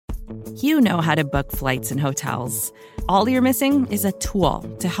You know how to book flights and hotels. All you're missing is a tool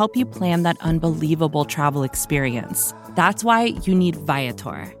to help you plan that unbelievable travel experience. That's why you need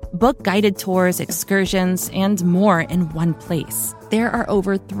Viator. Book guided tours, excursions, and more in one place. There are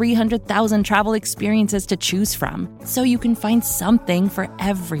over 300,000 travel experiences to choose from, so you can find something for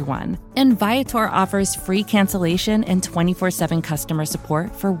everyone. And Viator offers free cancellation and 24/7 customer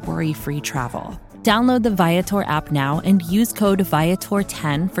support for worry-free travel. Download the Viator app now and use code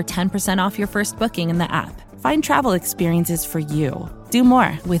Viator10 for 10% off your first booking in the app. Find travel experiences for you. Do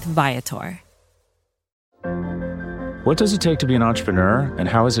more with Viator. What does it take to be an entrepreneur, and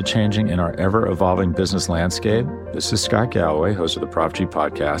how is it changing in our ever-evolving business landscape? This is Scott Galloway, host of the Prop G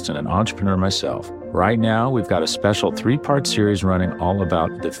podcast and an entrepreneur myself. Right now, we've got a special 3-part series running all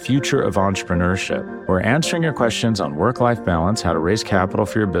about the future of entrepreneurship. We're answering your questions on work-life balance, how to raise capital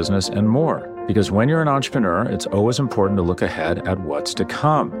for your business, and more. Because when you're an entrepreneur, it's always important to look ahead at what's to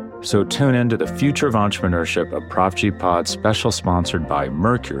come. So tune in to the Future of Entrepreneurship, a Prop G Pod special sponsored by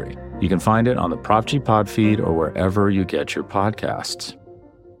Mercury. You can find it on the Prop G Pod feed or wherever you get your podcasts.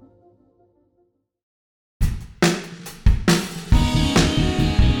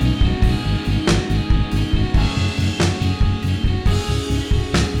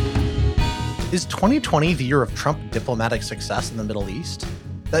 Is 2020 the year of Trump diplomatic success in the Middle East?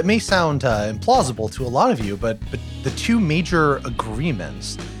 That may sound implausible to a lot of you, but the two major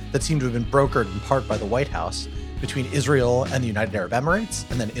agreements that seem to have been brokered in part by the White House between Israel and the United Arab Emirates,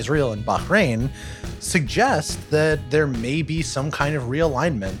 and then Israel and Bahrain, suggest that there may be some kind of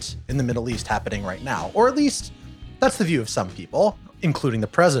realignment in the Middle East happening right now. Or at least that's the view of some people, including the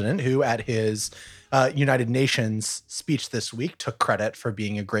president, who at his United Nations speech this week took credit for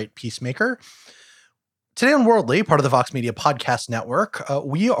being a great peacemaker. Today on Worldly, part of the Vox Media Podcast Network,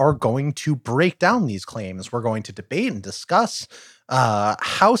 we are going to break down these claims. We're going to debate and discuss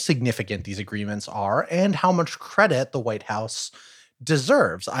how significant these agreements are and how much credit the White House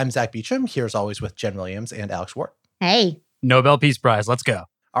deserves. I'm Zach Beecham, here as always with Jen Williams and Alex Ward. Hey. Nobel Peace Prize. Let's go.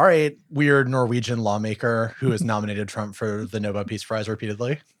 All right, weird Norwegian lawmaker who has nominated Trump for the Nobel Peace Prize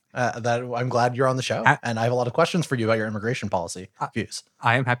repeatedly. That I'm glad you're on the show, and I have a lot of questions for you about your immigration policy views.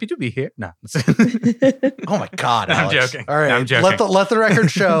 I am happy to be here. No. Oh my God, I'm Alex. joking. All right, I'm joking. Let the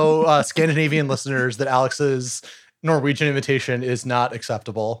record show Scandinavian listeners that Alex's Norwegian imitation is not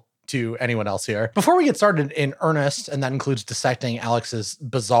acceptable to anyone else here. Before we get started in earnest, and that includes dissecting Alex's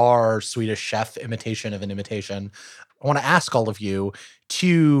bizarre Swedish chef imitation of an imitation, I want to ask all of you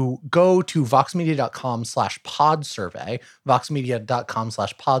to go to voxmedia.com/pod survey,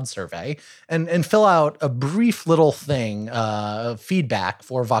 voxmedia.com/pod survey, and fill out a brief little thing, feedback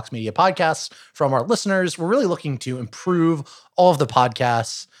for Vox Media podcasts from our listeners. We're really looking to improve all of the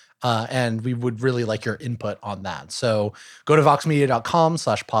podcasts, and we would really like your input on that. So go to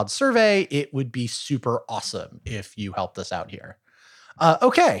voxmedia.com/pod survey. It would be super awesome if you helped us out here.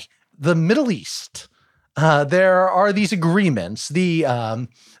 Okay, the Middle East. There are these agreements. The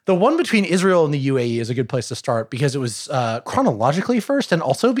one between Israel and the UAE is a good place to start because it was chronologically first, and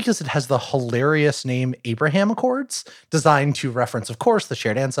also because it has the hilarious name Abraham Accords, designed to reference, of course, the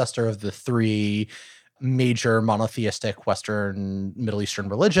shared ancestor of the three major monotheistic Western Middle Eastern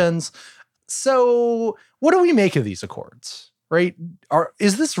religions. So what do we make of these accords, right?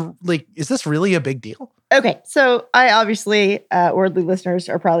 Is this really a big deal? Okay, so I obviously, Worldly listeners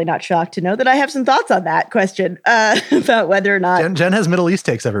are probably not shocked to know that I have some thoughts on that question about whether or not... Jen has Middle East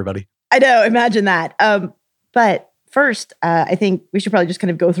takes, everybody. I know, imagine that. But first, I think we should probably just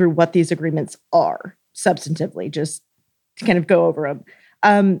kind of go through what these agreements are substantively, just to kind of go over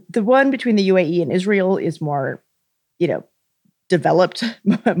them. The one between the UAE and Israel is more, developed,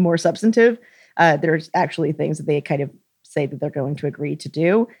 more substantive. There's actually things that they kind of say that they're going to agree to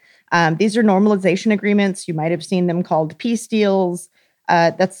do. These are normalization agreements. You might have seen them called peace deals.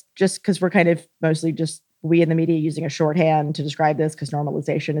 That's just because we're kind of mostly just we in the media using a shorthand to describe this because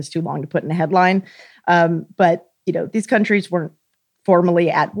normalization is too long to put in a headline. But, these countries weren't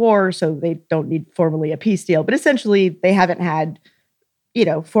formally at war, so they don't need formally a peace deal. But essentially, they haven't had,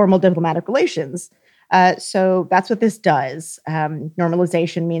 formal diplomatic relations. So that's what this does.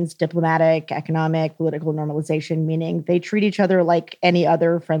 Normalization means diplomatic, economic, political normalization, meaning they treat each other like any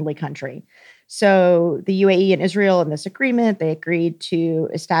other friendly country. So the UAE and Israel in this agreement, they agreed to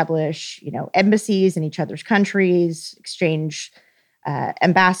establish, embassies in each other's countries, exchange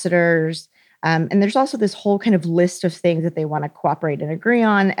ambassadors. And there's also this whole kind of list of things that they want to cooperate and agree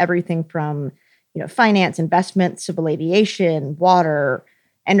on, everything from, finance, investment, civil aviation, water,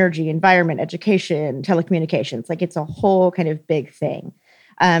 energy, environment, education, telecommunications. Like it's a whole kind of big thing.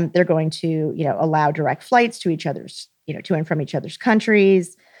 They're going to, allow direct flights to each other's, to and from each other's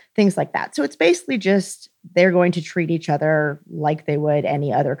countries. things like that. So it's basically just they're going to treat each other like they would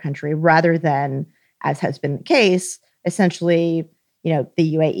any other country rather than, as has been the case, essentially,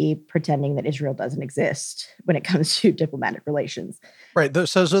 the UAE pretending that Israel doesn't exist when it comes to diplomatic relations. Right.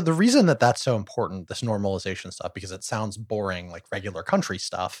 So the reason that that's so important, this normalization stuff, because it sounds boring like regular country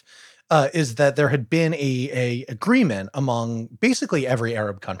stuff, is that there had been a agreement among basically every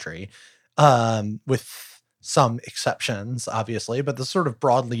Arab country, with some exceptions, obviously, but the sort of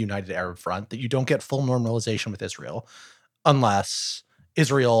broadly united Arab front, that you don't get full normalization with Israel unless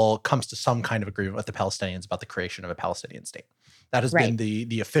Israel comes to some kind of agreement with the Palestinians about the creation of a Palestinian state. That has been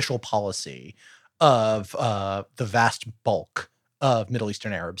the official policy of the vast bulk of Middle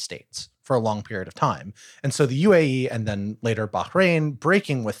Eastern Arab states for a long period of time. And so the UAE and then later Bahrain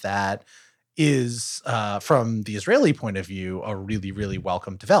breaking with that is, from the Israeli point of view, a really, really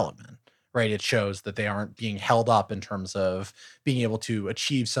welcome development, right? It shows that they aren't being held up in terms of being able to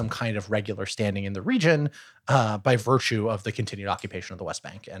achieve some kind of regular standing in the region by virtue of the continued occupation of the West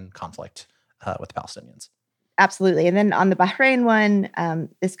Bank and conflict with the Palestinians. Absolutely. And then on the Bahrain one,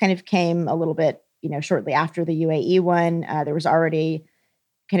 this kind of came a little bit, shortly after the UAE one. There was already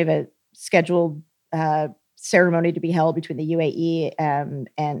kind of a scheduled ceremony to be held between the UAE and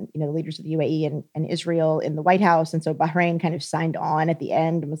the leaders of the UAE and Israel in the White House. And so Bahrain kind of signed on at the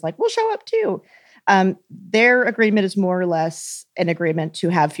end and was like, we'll show up too. Their agreement is more or less an agreement to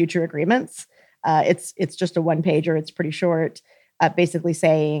have future agreements. It's just a one-pager. It's pretty short. Basically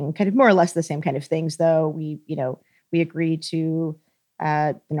saying kind of more or less the same kind of things, though. We agree to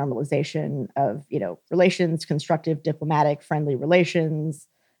the normalization of, relations, constructive, diplomatic, friendly relations,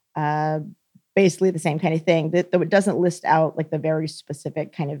 basically the same kind of thing. Though it doesn't list out like the very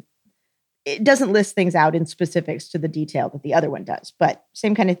specific it doesn't list things out in specifics to the detail that the other one does, but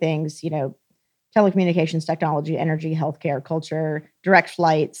same kind of things, telecommunications, technology, energy, healthcare, culture, direct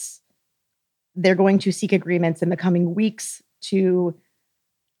flights. They're going to seek agreements in the coming weeks to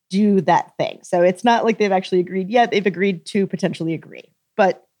do that thing. So it's not like they've actually agreed yet. They've agreed to potentially agree.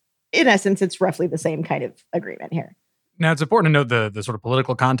 But in essence, it's roughly the same kind of agreement here. Now, it's important to note the sort of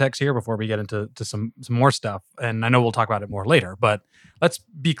political context here before we get into some more stuff. And I know we'll talk about it more later, but let's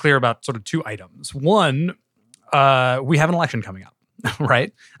be clear about sort of two items. One, we have an election coming up,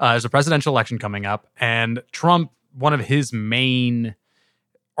 right? There's a presidential election coming up, and Trump, one of his main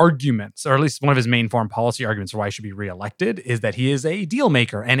arguments, or at least one of his main foreign policy arguments for why he should be reelected, is that he is a deal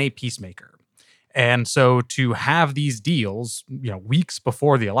maker and a peacemaker. And so to have these deals, weeks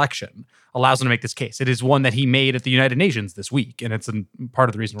before the election allows him to make this case. It is one that he made at the United Nations this week. And it's part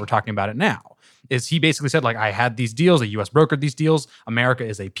of the reason we're talking about it now is he basically said, like, I had these deals, the U.S. brokered these deals. America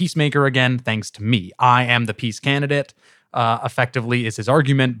is a peacemaker again, thanks to me. I am the peace candidate, effectively is his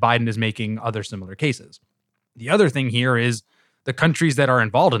argument. Biden is making other similar cases. The other thing here is the countries that are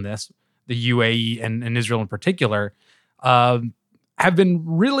involved in this, the UAE and Israel in particular, have been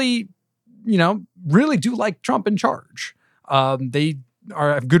really do like Trump in charge. They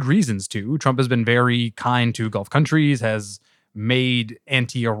have good reasons to. Trump has been very kind to Gulf countries, has made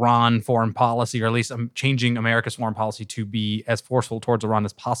anti-Iran foreign policy, or at least changing America's foreign policy to be as forceful towards Iran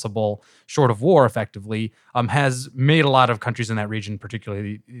as possible, short of war, effectively, has made a lot of countries in that region,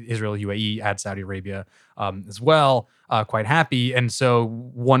 particularly Israel, UAE, add Saudi Arabia as well, quite happy. And so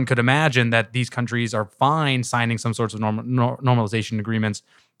one could imagine that these countries are fine signing some sorts of normalization agreements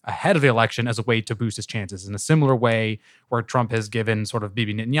ahead of the election as a way to boost his chances, in a similar way where Trump has given sort of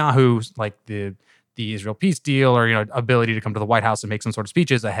Bibi Netanyahu, like the Israel peace deal, or ability to come to the White House and make some sort of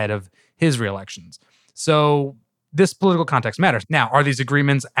speeches ahead of his reelections. So this political context matters. Now, are these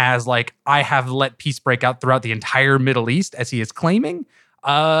agreements as like, I have let peace break out throughout the entire Middle East, as he is claiming?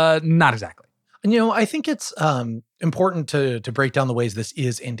 Not exactly. And, I think it's important to break down the ways this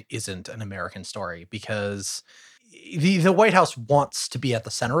is and isn't an American story, because the White House wants to be at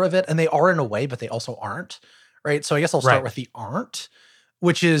the center of it, and they are in a way, but they also aren't, right? So I guess I'll start with the aren't,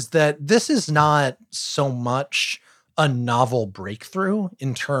 which is that this is not so much a novel breakthrough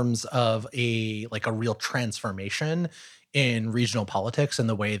in terms of a real transformation in regional politics in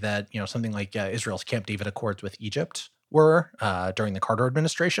the way that, something like Israel's Camp David Accords with Egypt were during the Carter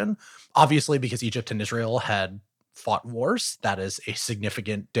administration. Obviously, because Egypt and Israel had fought wars, that is a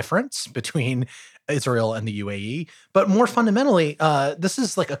significant difference between Israel and the UAE. But more fundamentally, this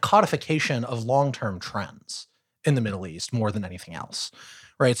is like a codification of long-term trends in the Middle East more than anything else,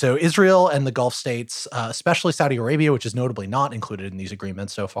 right? So Israel and the Gulf states, especially Saudi Arabia, which is notably not included in these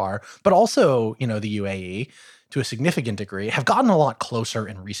agreements so far, but also, the UAE to a significant degree, have gotten a lot closer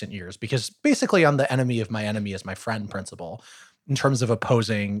in recent years, because basically on the enemy of my enemy is my friend principle, in terms of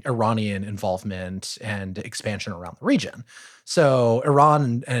opposing Iranian involvement and expansion around the region. So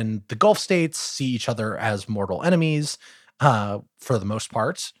Iran and the Gulf states see each other as mortal enemies for the most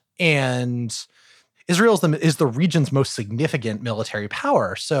part. And Israel is the region's most significant military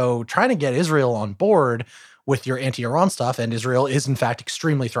power. So trying to get Israel on board with your anti-Iran stuff, and Israel is in fact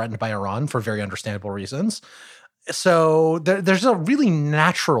extremely threatened by Iran for very understandable reasons. So there's a really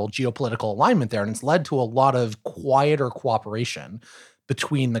natural geopolitical alignment there, and it's led to a lot of quieter cooperation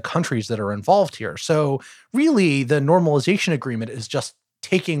between the countries that are involved here. So really, the normalization agreement is just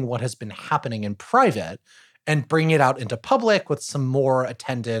taking what has been happening in private and bringing it out into public with some more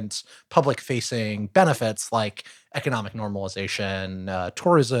attendant public-facing benefits like economic normalization,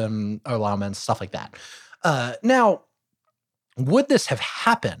 tourism allowance, stuff like that. Now, would this have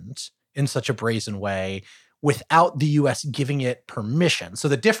happened in such a brazen way without the U.S. giving it permission? So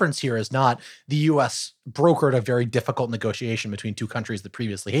the difference here is not the U.S. brokered a very difficult negotiation between two countries that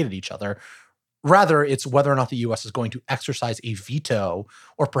previously hated each other. Rather, it's whether or not the U.S. is going to exercise a veto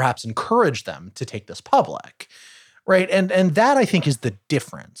or perhaps encourage them to take this public, right? And that, I think, is the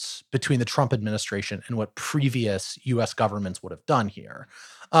difference between the Trump administration and what previous U.S. governments would have done here,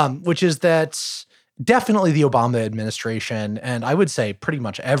 which is that definitely the Obama administration, and I would say pretty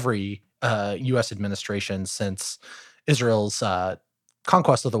much every U.S. administration since Israel's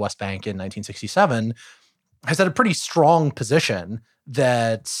conquest of the West Bank in 1967, has had a pretty strong position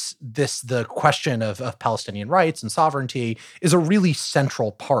that the question of Palestinian rights and sovereignty is a really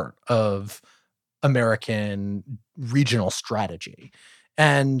central part of American regional strategy.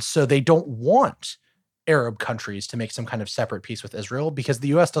 And so they don't want Arab countries to make some kind of separate peace with Israel because the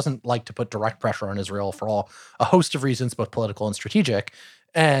U.S. doesn't like to put direct pressure on Israel for a host of reasons, both political and strategic.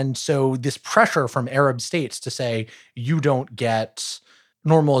 And so this pressure from Arab states to say, you don't get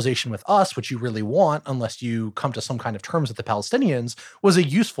normalization with us, which you really want, unless you come to some kind of terms with the Palestinians, was a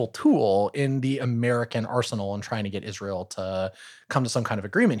useful tool in the American arsenal in trying to get Israel to come to some kind of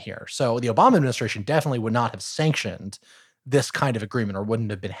agreement here. So the Obama administration definitely would not have sanctioned this kind of agreement or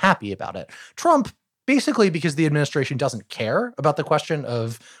wouldn't have been happy about it. Trump, basically because the administration doesn't care about the question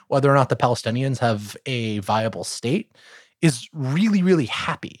of whether or not the Palestinians have a viable state, is really, really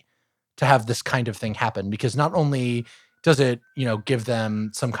happy to have this kind of thing happen, because not only does it, give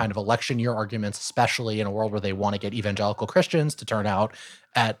them some kind of election year arguments, especially in a world where they want to get evangelical Christians to turn out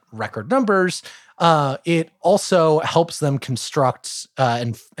at record numbers, it also helps them construct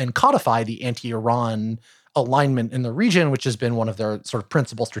and codify the anti-Iran alignment in the region, which has been one of their sort of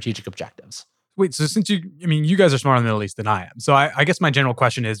principal strategic objectives. Wait, so since you guys are smarter in the Middle East than I am. So I guess my general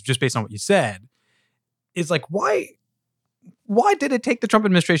question is, just based on what you said, is like, why did it take the Trump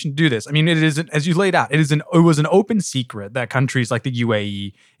administration to do this? I mean, it is, as you laid out, it was an open secret that countries like the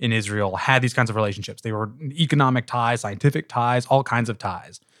UAE and Israel had these kinds of relationships. They were economic ties, scientific ties, all kinds of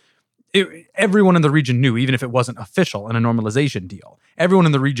ties. Everyone in the region knew, even if it wasn't official in a normalization deal. Everyone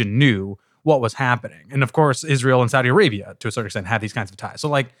in the region knew what was happening. And of course, Israel and Saudi Arabia, to a certain extent, had these kinds of ties. So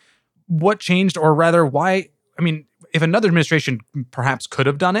like, what changed, or rather why? I mean, if another administration perhaps could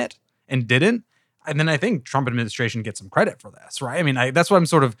have done it and didn't, and then I think Trump administration gets some credit for this, right? I mean, that's what I'm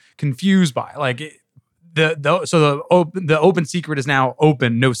sort of confused by. Like, the open secret is now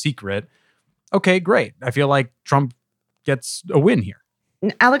open, no secret. Okay, great. I feel like Trump gets a win here.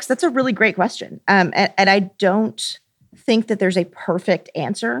 Alex, that's a really great question. And I don't think that there's a perfect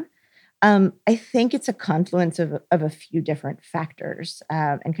answer. I think it's a confluence of a few different factors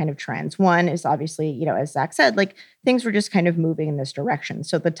and kind of trends. One is obviously, as Zach said, like things were just kind of moving in this direction.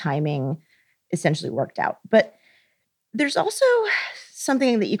 So the timing essentially worked out. But there's also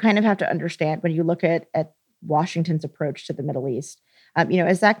something that you kind of have to understand when you look at Washington's approach to the Middle East.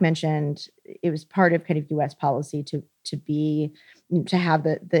 As Zach mentioned, it was part of kind of U.S. policy to have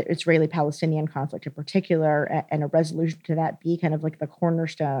the Israeli-Palestinian conflict in particular, and a resolution to that be kind of like the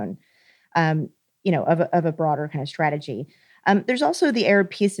cornerstone, of a broader kind of strategy. There's also the Arab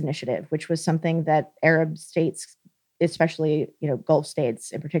Peace Initiative, which was something that Arab states, especially, Gulf states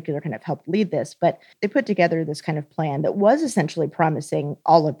in particular, kind of helped lead this. But they put together this kind of plan that was essentially promising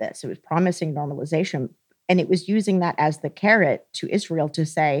all of this. It was promising normalization, and it was using that as the carrot to Israel to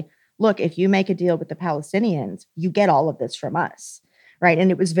say, look, if you make a deal with the Palestinians, you get all of this from us, right?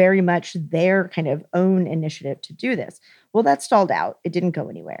 And it was very much their kind of own initiative to do this. Well, that stalled out. It didn't go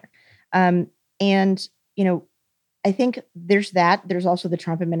anywhere. I think there's that. There's also the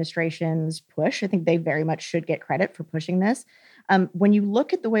Trump administration's push. I think they very much should get credit for pushing this. When you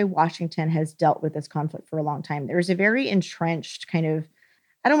look at the way Washington has dealt with this conflict for a long time, there's a very entrenched kind of,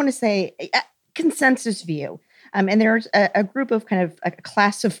 I don't want to say consensus view. And there's a group of kind of a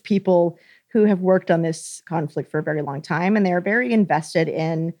class of people who have worked on this conflict for a very long time, and they're very invested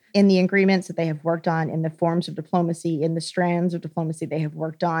in the agreements that they have worked on, in the forms of diplomacy, in the strands of diplomacy they have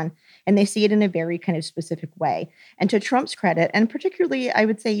worked on, and they see it in a very kind of specific way. And to Trump's credit, and particularly, I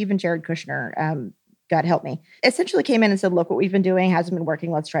would say even Jared Kushner, God help me, essentially came in and said, look, what we've been doing hasn't been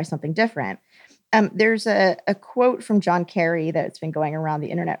working. Let's try something different. There's a quote from John Kerry that's been going around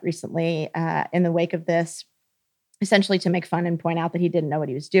the internet recently in the wake of this, essentially to make fun and point out that he didn't know what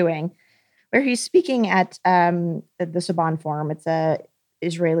he was doing, where he's speaking at the Saban Forum. It's a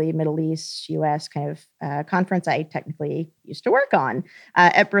Israeli, Middle East, U.S. kind of conference I technically used to work on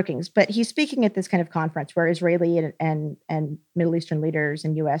at Brookings. But he's speaking at this kind of conference where Israeli and Middle Eastern leaders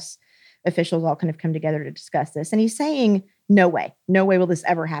and U.S. officials all kind of come together to discuss this. And he's saying, no way will this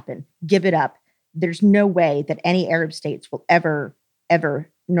ever happen. Give it up. There's no way that any Arab states will ever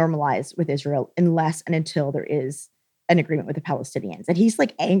normalize with Israel unless and until there is an agreement with the Palestinians. And he's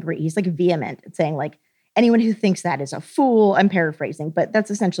like angry. He's like vehement at saying like, anyone who thinks that is a fool. I'm paraphrasing, but that's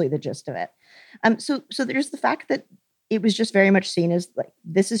essentially the gist of it. So there's the fact that it was just very much seen as like,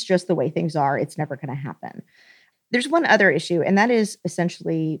 this is just the way things are. It's never going to happen. There's one other issue, and that is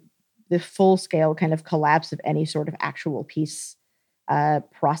essentially the full scale kind of collapse of any sort of actual peace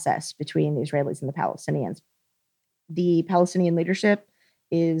process between the Israelis and the Palestinians. The Palestinian leadership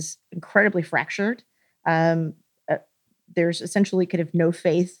is incredibly fractured. There's essentially kind of no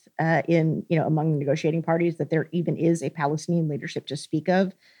faith in, among the negotiating parties that there even is a Palestinian leadership to speak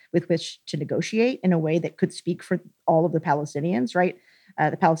of with which to negotiate in a way that could speak for all of the Palestinians, right?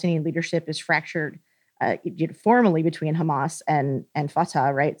 The Palestinian leadership is fractured formally between Hamas and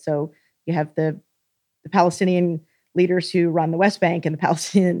Fatah, right? So you have the Palestinian leaders who run the West Bank and the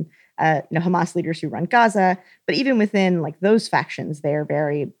Palestinian, Hamas leaders who run Gaza. But even within like those factions, they're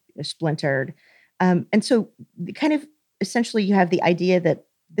very splintered. And so kind of essentially you have the idea that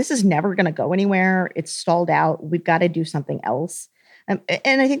this is never going to go anywhere. It's stalled out. We've got to do something else. And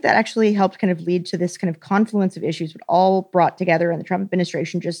I think that actually helped kind of lead to this kind of confluence of issues, but all brought together. And the Trump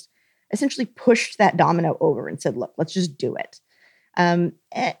administration just essentially pushed that domino over and said, look, let's just do it. And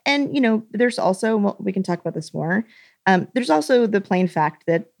there's also, well, we can talk about this more. There's also the plain fact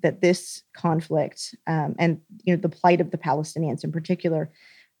that this conflict and, the plight of the Palestinians in particular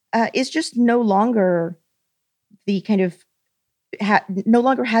is just no longer the kind of no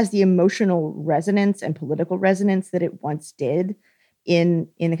longer has the emotional resonance and political resonance that it once did in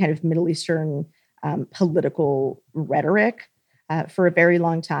the kind of Middle Eastern political rhetoric. For a very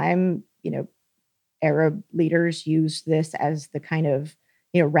long time, Arab leaders used this as the kind of,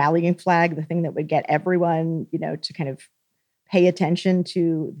 rallying flag, the thing that would get everyone, to kind of pay attention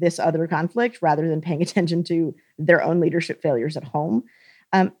to this other conflict rather than paying attention to their own leadership failures at home.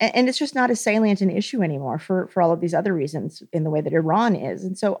 And it's just not as salient an issue anymore for all of these other reasons in the way that Iran is.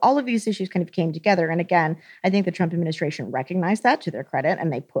 And so all of these issues kind of came together. And again, I think the Trump administration recognized that to their credit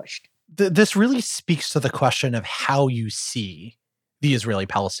and they pushed. This really speaks to the question of how you see the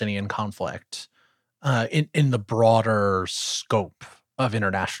Israeli-Palestinian conflict in the broader scope of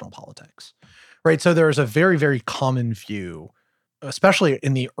international politics, right? So there is a very, very common view, especially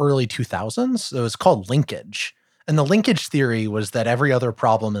in the early 2000s, it was called linkage. And the linkage theory was that every other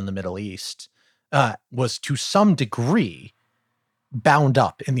problem in the Middle East was to some degree bound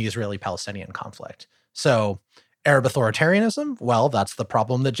up in the Israeli-Palestinian conflict. So Arab authoritarianism, well, that's the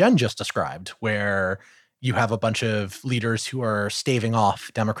problem that Jen just described, where you have a bunch of leaders who are staving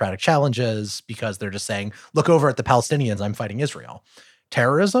off democratic challenges because they're just saying, look over at the Palestinians, I'm fighting Israel.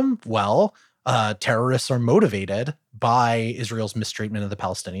 Terrorism, well, terrorists are motivated by Israel's mistreatment of the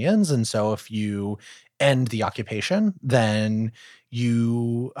Palestinians. And so if you end the occupation, then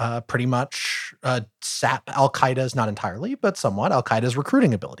you pretty much sap Al-Qaeda's, not entirely, but somewhat, Al-Qaeda's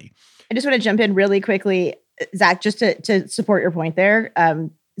recruiting ability. I just want to jump in really quickly, Zach, just to support your point there.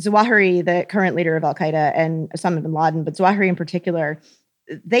 Zawahiri, the current leader of Al-Qaeda, and Osama bin Laden, but Zawahiri in particular,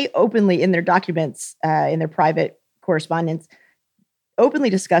 they openly in their documents, in their private correspondence, openly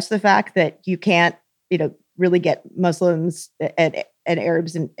discuss the fact that you can't, really get Muslims and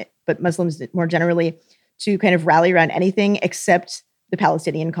Arabs, but Muslims more generally, to kind of rally around anything except the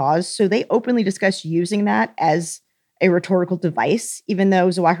Palestinian cause. So they openly discuss using that as a rhetorical device, even though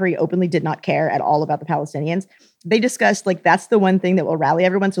Zawahiri openly did not care at all about the Palestinians. They discussed like, that's the one thing that will rally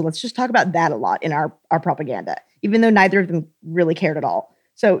everyone. So let's just talk about that a lot in our propaganda, even though neither of them really cared at all.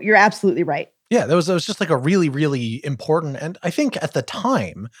 So you're absolutely right. Yeah, that was just like a really, really important, and I think at the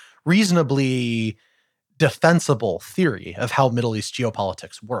time, reasonably defensible theory of how Middle East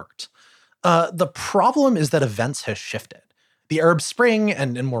geopolitics worked. The problem is that events have shifted. The Arab Spring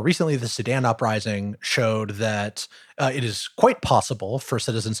and more recently the Sudan uprising showed that it is quite possible for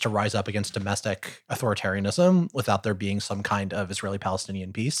citizens to rise up against domestic authoritarianism without there being some kind of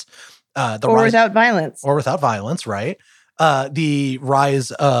Israeli-Palestinian peace. Without violence. Or without violence, right? The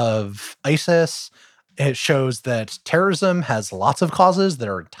rise of ISIS, it shows that terrorism has lots of causes that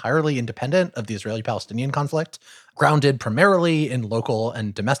are entirely independent of the Israeli-Palestinian conflict, grounded primarily in local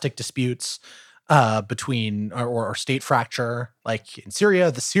and domestic disputes between or state fracture. Like in Syria,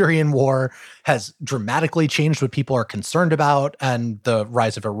 the Syrian war has dramatically changed what people are concerned about, and the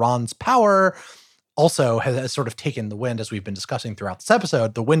rise of Iran's power also has sort of taken the wind, as we've been discussing throughout this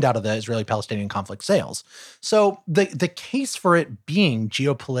episode, the wind out of the Israeli-Palestinian conflict sails. So the case for it being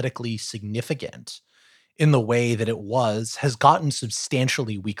geopolitically significant in the way that it was has gotten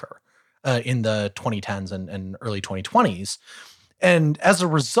substantially weaker in the 2010s and early 2020s. And as a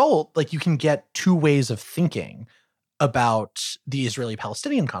result, like you can get two ways of thinking about the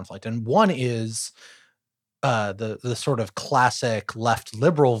Israeli-Palestinian conflict. And one is the sort of classic left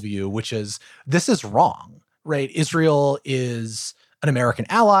liberal view, which is this is wrong, right? Israel is an American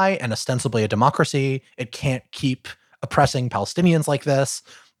ally and ostensibly a democracy. It can't keep oppressing Palestinians like this.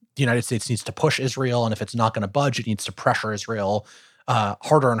 The United States needs to push Israel, and if it's not going to budge, it needs to pressure Israel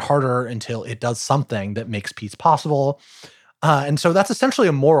harder and harder until it does something that makes peace possible. And so that's essentially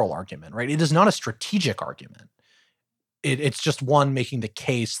a moral argument, right? It is not a strategic argument. It's just one making the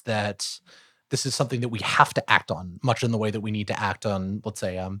case that this is something that we have to act on, much in the way that we need to act on, let's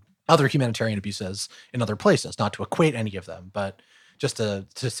say, other humanitarian abuses in other places, not to equate any of them, but just to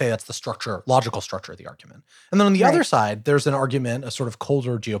say that's the logical structure of the argument. And then on the other side, there's an argument, a sort of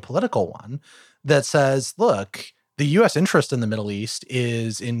colder geopolitical one, that says, look, the U.S. interest in the Middle East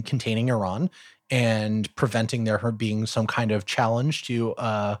is in containing Iran and preventing there being some kind of challenge to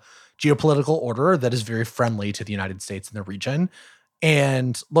a geopolitical order that is very friendly to the United States in the region.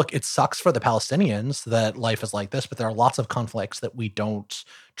 And look, it sucks for the Palestinians that life is like this, but there are lots of conflicts that we don't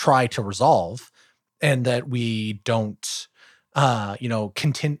try to resolve and that we don't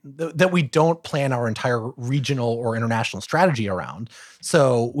that we don't plan our entire regional or international strategy around.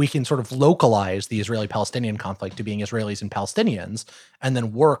 So we can sort of localize the Israeli-Palestinian conflict to being Israelis and Palestinians, and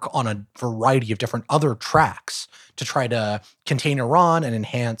then work on a variety of different other tracks to try to contain Iran and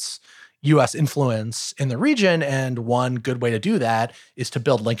enhance U.S. influence in the region. And one good way to do that is to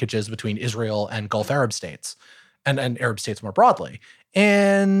build linkages between Israel and Gulf Arab states and Arab states more broadly.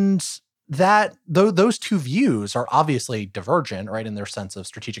 And that those two views are obviously divergent, right, in their sense of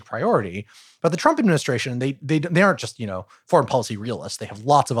strategic priority. But the Trump administration, they aren't just, foreign policy realists. They have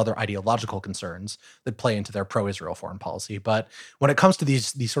lots of other ideological concerns that play into their pro-Israel foreign policy. But when it comes to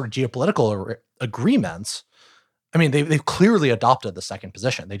these sort of geopolitical agreements, I mean, they've clearly adopted the second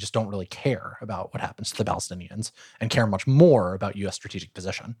position. They just don't really care about what happens to the Palestinians and care much more about U.S. strategic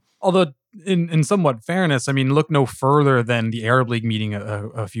position. Although, in somewhat fairness, I mean, look no further than the Arab League meeting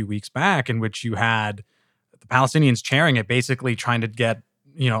a few weeks back, in which you had the Palestinians chairing it, basically trying to get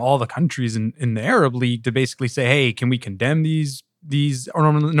all the countries in the Arab League to basically say, hey, can we condemn these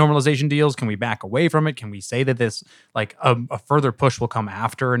normalization deals? Can we back away from it? Can we say that this, like, a further push will come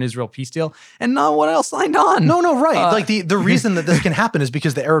after an Israel peace deal? And no one else signed on. No, right. Like the reason that this can happen is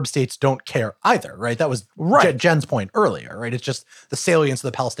because the Arab states don't care either, right? That was Jen's point earlier, right? It's just the salience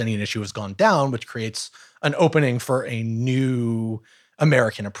of the Palestinian issue has gone down, which creates an opening for a new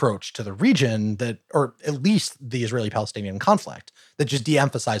American approach to the region that, or at least the Israeli-Palestinian conflict, that just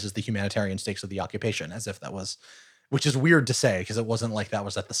de-emphasizes the humanitarian stakes of the occupation, as if that was, which is weird to say because it wasn't like that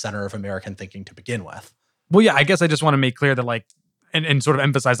was at the center of American thinking to begin with. Well, yeah, I guess I just want to make clear that, like, and sort of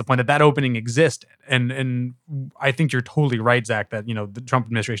emphasize the point that opening existed. And I think you're totally right, Zach, that, the Trump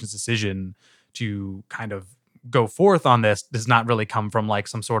administration's decision to kind of go forth on this does not really come from like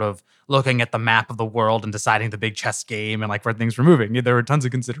some sort of looking at the map of the world and deciding the big chess game and like where things were moving. There were tons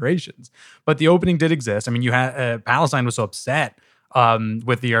of considerations, but the opening did exist. I mean, you had Palestine was so upset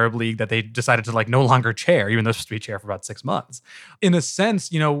with the Arab League that they decided to like no longer chair, even though they're supposed to be chair for about 6 months. In a sense,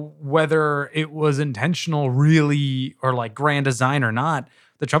 whether it was intentional really or like grand design or not,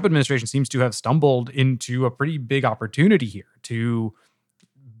 the Trump administration seems to have stumbled into a pretty big opportunity here to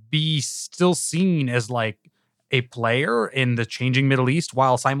be still seen as like a player in the changing Middle East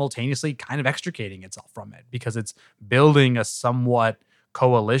while simultaneously kind of extricating itself from it because it's building a somewhat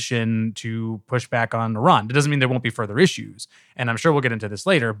coalition to push back on Iran. It doesn't mean there won't be further issues, and I'm sure we'll get into this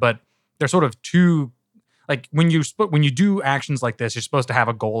later, but there's sort of two, like when you do actions like this, you're supposed to have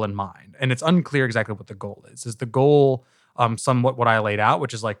a goal in mind, and it's unclear exactly what the goal is. Is the goal somewhat what I laid out,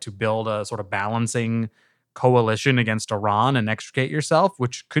 which is like to build a sort of balancing coalition against Iran and extricate yourself,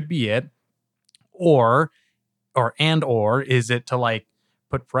 which could be it, or or is it to like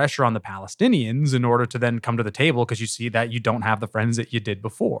put pressure on the Palestinians in order to then come to the table because you see that you don't have the friends that you did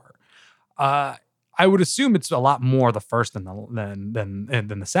before? I would assume it's a lot more the first than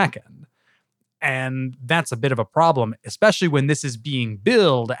the second. And that's a bit of a problem, especially when this is being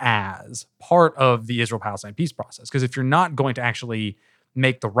billed as part of the Israel-Palestine peace process. Because if you're not going to actually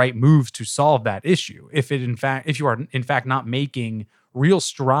make the right moves to solve that issue, if you are in fact not making real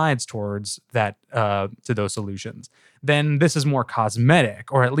strides towards that to those solutions, then this is more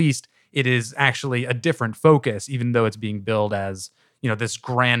cosmetic, or at least it is actually a different focus, even though it's being billed as, this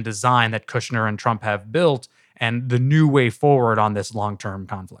grand design that Kushner and Trump have built and the new way forward on this long-term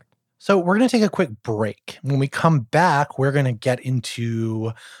conflict. So we're going to take a quick break. When we come back, we're going to get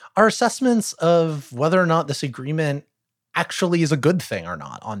into our assessments of whether or not this agreement actually is a good thing or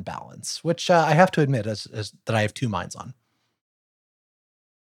not on balance, which I have to admit is that I have two minds on.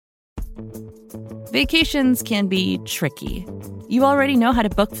 Vacations can be tricky. You already know how to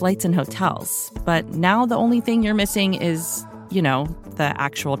book flights and hotels, but now the only thing you're missing is, the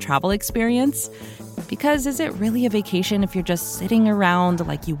actual travel experience. Because is it really a vacation if you're just sitting around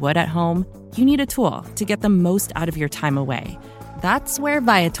like you would at home? You need a tool to get the most out of your time away. That's where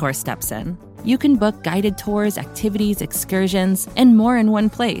Viator steps in. You can book guided tours, activities, excursions, and more in one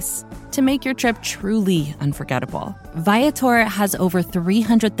place to make your trip truly unforgettable. Viator has over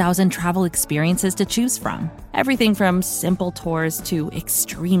 300,000 travel experiences to choose from. Everything from simple tours to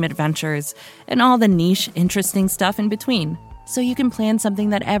extreme adventures and all the niche, interesting stuff in between. So you can plan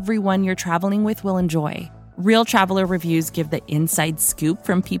something that everyone you're traveling with will enjoy. Real traveler reviews give the inside scoop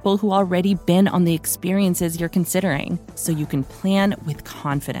from people who already been on the experiences you're considering, so you can plan with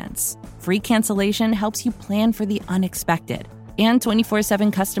confidence. Free cancellation helps you plan for the unexpected. And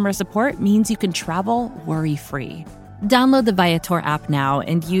 24/7 customer support means you can travel worry-free. Download the Viator app now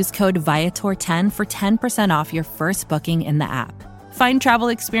and use code Viator10 for 10% off your first booking in the app. Find travel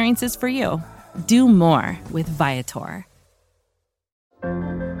experiences for you. Do more with Viator.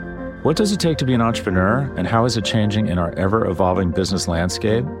 What does it take to be an entrepreneur, and how is it changing in our ever-evolving business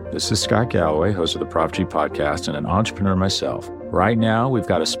landscape? This is Scott Galloway, host of the Prop G podcast and an entrepreneur myself. Right now, we've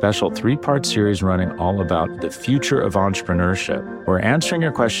got a special 3-part series running all about the future of entrepreneurship. We're answering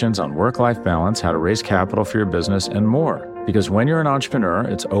your questions on work-life balance, how to raise capital for your business, and more. Because when you're an entrepreneur,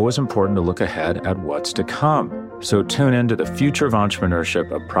 it's always important to look ahead at what's to come. So tune in to the Future of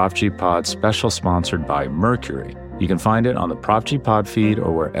Entrepreneurship, a Prop G pod special sponsored by Mercury. You can find it on the Prop G Pod feed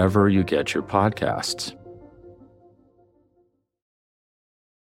or wherever you get your podcasts.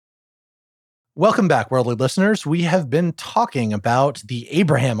 Welcome back, worldly listeners. We have been talking about the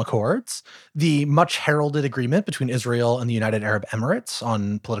Abraham Accords, the much heralded agreement between Israel and the United Arab Emirates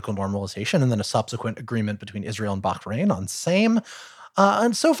on political normalization, and then a subsequent agreement between Israel and Bahrain on same.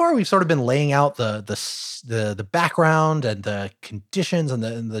 And so far, we've sort of been laying out the background and the conditions and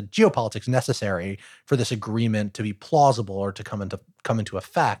the geopolitics necessary for this agreement to be plausible or to come into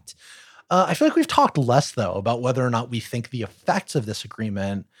effect. I feel like we've talked less, though, about whether or not we think the effects of this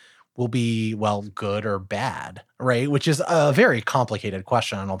agreement will be, well, good or bad, right? Which is a very complicated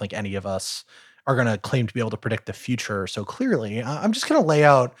question. I don't think any of us are going to claim to be able to predict the future so clearly. I'm just going to lay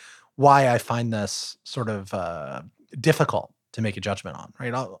out why I find this sort of difficult to make a judgment on,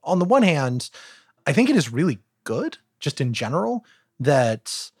 right? On the one hand, I think it is really good, just in general,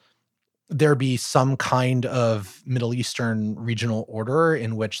 that there be some kind of Middle Eastern regional order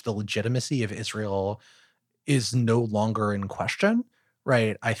in which the legitimacy of Israel is no longer in question,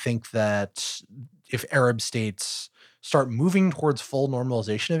 right? I think that if Arab states start moving towards full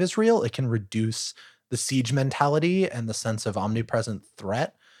normalization of Israel, it can reduce the siege mentality and the sense of omnipresent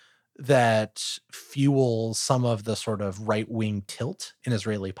threat that fuels some of the sort of right-wing tilt in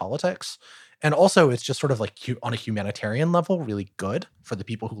Israeli politics. And also, it's just sort of like on a humanitarian level, really good for the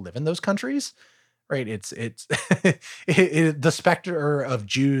people who live in those countries, right? It's the specter of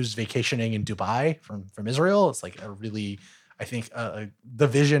Jews vacationing in Dubai from Israel. It's like a really, I think, the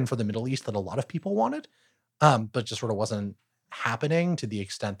vision for the Middle East that a lot of people wanted, but just sort of wasn't happening to the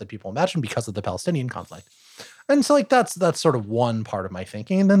extent that people imagined because of the Palestinian conflict. And so, like, that's sort of one part of my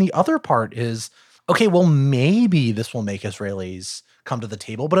thinking. And then the other part is, okay, well, maybe this will make Israelis come to the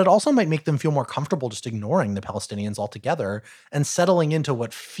table, but it also might make them feel more comfortable just ignoring the Palestinians altogether and settling into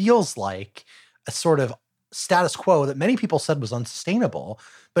what feels like a sort of status quo that many people said was unsustainable,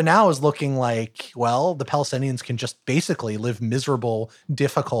 but now is looking like, well, the Palestinians can just basically live miserable,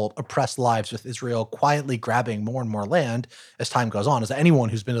 difficult, oppressed lives with Israel quietly grabbing more and more land as time goes on. As anyone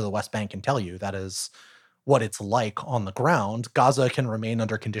who's been to the West Bank can tell you, that is what it's like on the ground. Gaza can remain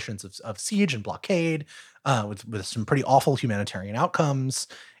under conditions of siege and blockade with some pretty awful humanitarian outcomes.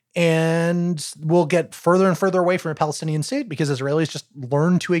 And we'll get further and further away from a Palestinian state because Israelis just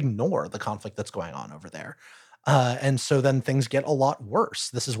learn to ignore the conflict that's going on over there. And so then things get a lot worse.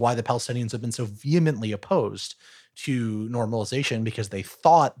 This is why the Palestinians have been so vehemently opposed to normalization, because they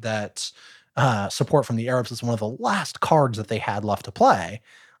thought that support from the Arabs was one of the last cards that they had left to play.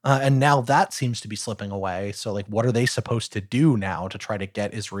 And now that seems to be slipping away. So, like, what are they supposed to do now to try to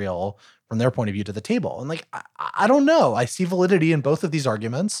get Israel, from their point of view, to the table? And like, I don't know. I see validity in both of these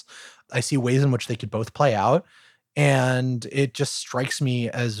arguments. I see ways in which they could both play out. And it just strikes me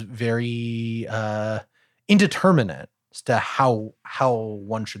as very indeterminate as to how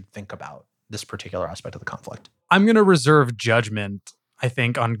one should think about this particular aspect of the conflict. I'm going to reserve judgment, I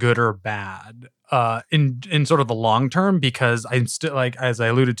think, on good or bad in sort of the long term, because I'm still, like, as I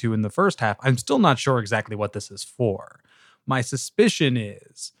alluded to in the first half, I'm still not sure exactly what this is for. My suspicion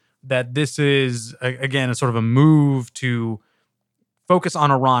is that this is, again, a sort of a move to focus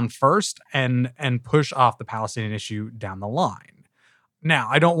on Iran first and push off the Palestinian issue down the line. Now,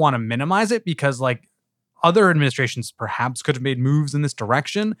 I don't want to minimize it, because, like, other administrations perhaps could have made moves in this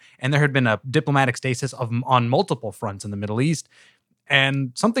direction, and there had been a diplomatic stasis on multiple fronts in the Middle East,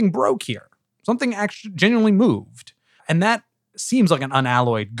 and something broke here. Something actually genuinely moved. And that seems like an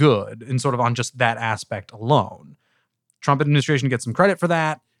unalloyed good, and sort of on just that aspect alone. Trump administration gets some credit for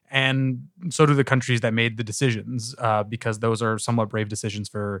that, and so do the countries that made the decisions, because those are somewhat brave decisions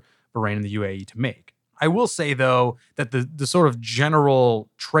for Bahrain and the UAE to make. I will say, though, that the sort of general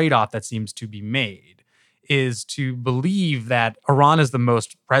trade-off that seems to be made is to believe that Iran is the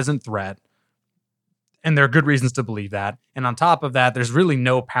most present threat, and there are good reasons to believe that. And on top of that, there's really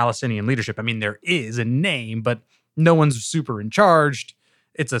no Palestinian leadership. I mean, there is a name, but no one's super in charge.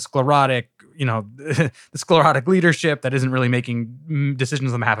 It's a sclerotic, the sclerotic leadership that isn't really making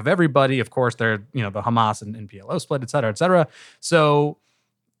decisions on behalf of everybody. Of course, they're, the Hamas and PLO split, et cetera, et cetera. So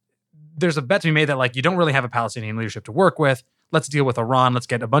there's a bet to be made that, like, you don't really have a Palestinian leadership to work with. Let's deal with Iran. Let's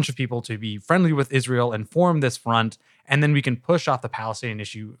get a bunch of people to be friendly with Israel and form this front, and then we can push off the Palestinian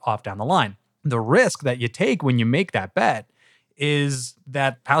issue off down the line. The risk that you take when you make that bet is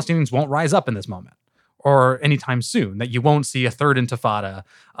that Palestinians won't rise up in this moment or anytime soon, that you won't see a third intifada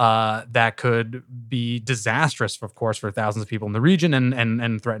that could be disastrous, of course, for thousands of people in the region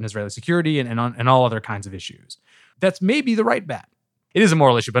and threaten Israeli security and all other kinds of issues. That's maybe the right bet. It is a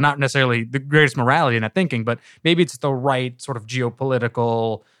moral issue, but not necessarily the greatest morality in that thinking, but maybe it's the right sort of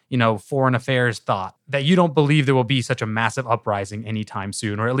geopolitical, foreign affairs thought, that you don't believe there will be such a massive uprising anytime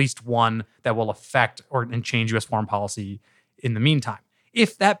soon, or at least one that will affect and change U.S. foreign policy in the meantime.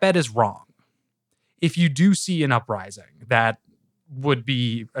 If that bet is wrong, if you do see an uprising that would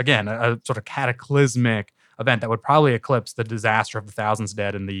be, again, a sort of cataclysmic event that would probably eclipse the disaster of the thousands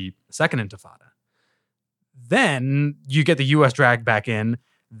dead in the second intifada, then you get the U.S. dragged back in.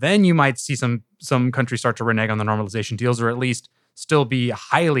 Then you might see some countries start to renege on the normalization deals, or at least still be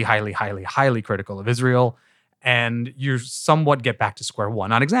highly, highly, highly, highly critical of Israel. And you somewhat get back to square one.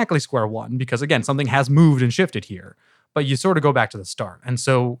 Not exactly square one, because, again, something has moved and shifted here, but you sort of go back to the start. And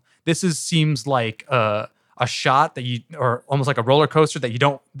so this seems like a shot or almost like a roller coaster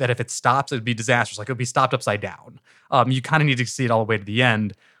that if it stops, it'd be disastrous. Like, it'll be stopped upside down. You kind of need to see it all the way to the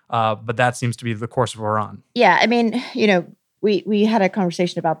end. But that seems to be the course we're on. Yeah. I mean, we had a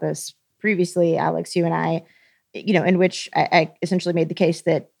conversation about this previously, Alex, you and I, in which I essentially made the case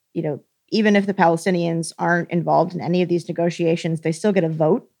that, even if the Palestinians aren't involved in any of these negotiations, they still get a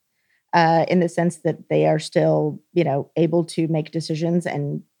vote in the sense that they are still, able to make decisions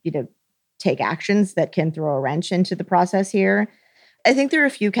and, take actions that can throw a wrench into the process here. I think there are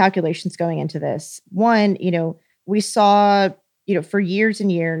a few calculations going into this. One, we saw, for years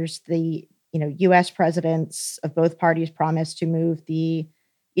and years, the, U.S. presidents of both parties promised to move the,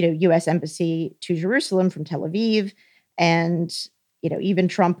 U.S. embassy to Jerusalem from Tel Aviv. And, even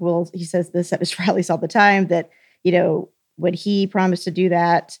Trump he says this at his rallies all the time, that, when he promised to do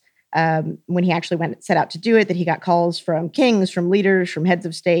that, when he actually set out to do it, that he got calls from kings, from leaders, from heads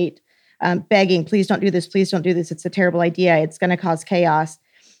of state, begging, please don't do this. Please don't do this. It's a terrible idea. It's going to cause chaos.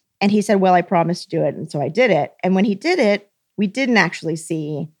 And he said, well, I promised to do it. And so I did it. And when he did it, we didn't actually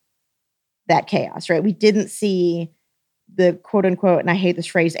see that chaos, right? We didn't see the quote unquote, and I hate this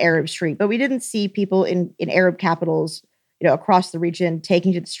phrase, Arab Street, but we didn't see people in Arab capitals, across the region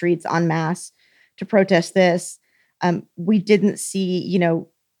taking to the streets en masse to protest this. We didn't see,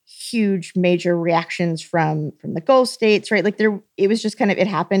 huge major reactions from the Gulf states, right? Like it was just kind of, it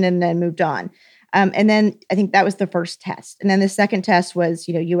happened and then moved on. And then I think that was the first test. And then the second test was,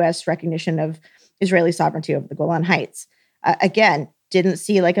 U.S. recognition of Israeli sovereignty over the Golan Heights. Again, didn't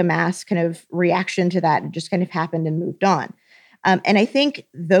see like a mass kind of reaction to that. It just kind of happened and moved on. And I think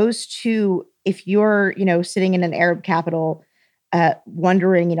those two, if you're, sitting in an Arab capital,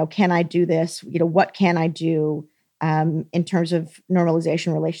 wondering, can I do this? What can I do in terms of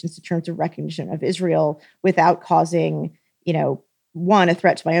normalization relations, in terms of recognition of Israel without causing, one, a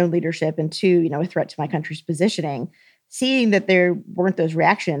threat to my own leadership, and two, a threat to my country's positioning. Seeing that there weren't those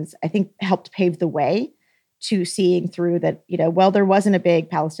reactions, I think helped pave the way to seeing through that, there wasn't a big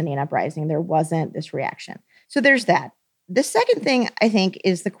Palestinian uprising. There wasn't this reaction. So there's that. The second thing, I think,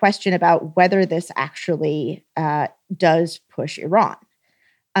 is the question about whether this actually does push Iran.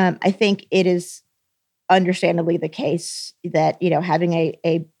 I think it is understandably the case that, having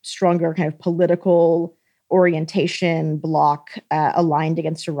a stronger kind of political orientation bloc aligned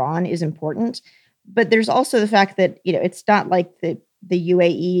against Iran is important. But there's also the fact that, it's not like the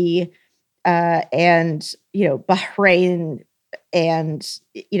UAE and, Bahrain and,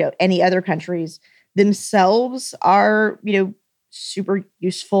 any other countries themselves are, super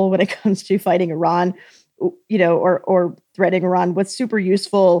useful when it comes to fighting Iran, or threatening Iran. What's super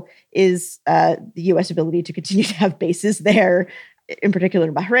useful is the U.S. ability to continue to have bases there, in particular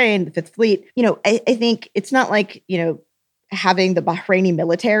in Bahrain, the Fifth Fleet. I think it's not like, having the Bahraini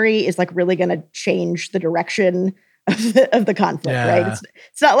military is like really going to change the direction of the conflict, right?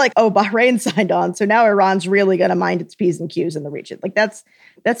 It's not like, Bahrain signed on, so now Iran's really going to mind its P's and Q's in the region. Like that's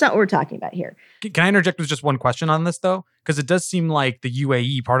not what we're talking about here. Can I interject with just one question on this though? Because it does seem like the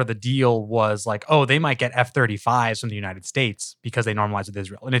UAE part of the deal was like, they might get F-35s from the United States because they normalize with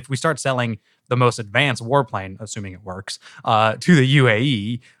Israel. And if we start selling the most advanced warplane, assuming it works, to the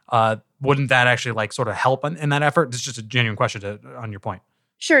UAE, wouldn't that actually like sort of help in that effort? It's just a genuine question on your point.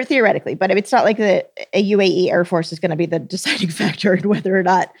 Sure, theoretically, but it's not like a UAE Air Force is going to be the deciding factor in whether or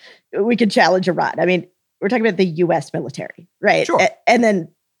not we can challenge Iran. I mean, we're talking about the U.S. military, right? Sure. And then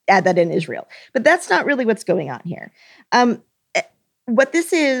add that in Israel. But that's not really what's going on here. What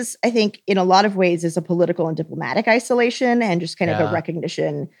this is, I think, in a lot of ways, is a political and diplomatic isolation and just kind of a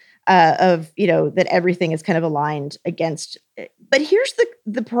recognition of, that everything is kind of aligned against. But here's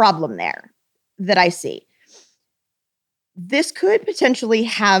the problem there that I see. This could potentially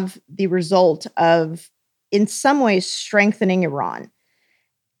have the result of, in some ways, strengthening Iran.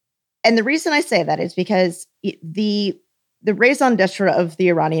 And the reason I say that is because the raison d'etre of the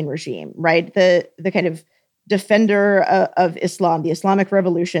Iranian regime, right? The kind of defender of Islam, the Islamic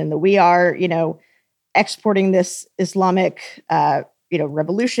revolution, that we are, exporting this Islamic,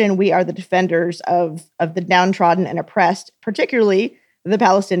 revolution. We are the defenders of the downtrodden and oppressed, particularly the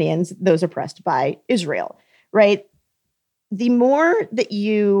Palestinians, those oppressed by Israel, right? The more that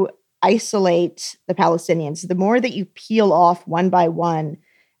you isolate the Palestinians, the more that you peel off one by one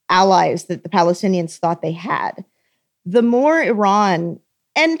allies that the Palestinians thought they had, the more Iran,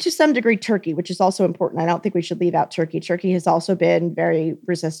 and to some degree Turkey, which is also important. I don't think we should leave out Turkey. Turkey has also been very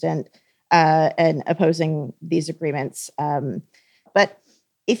resistant and opposing these agreements. But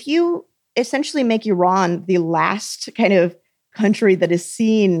if you essentially make Iran the last kind of country that is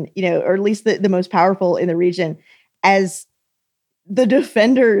seen, or at least the most powerful in the region, as the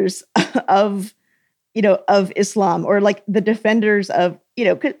defenders of Islam, or like the defenders of,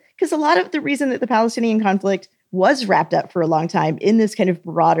 because a lot of the reason that the Palestinian conflict was wrapped up for a long time in this kind of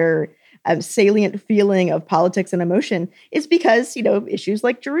broader salient feeling of politics and emotion is because, issues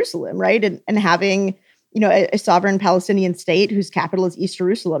like Jerusalem, right? And having, a sovereign Palestinian state whose capital is East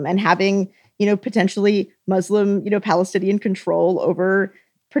Jerusalem, and having, potentially Muslim, Palestinian control over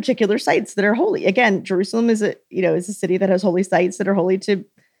particular sites that are holy. Again, Jerusalem is a city that has holy sites that are holy to,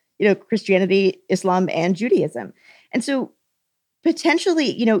 Christianity, Islam, and Judaism. And so potentially,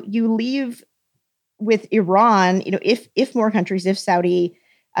 you leave with Iran, if more countries, if Saudi,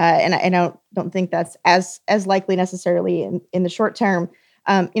 and I don't think that's as likely necessarily in the short term,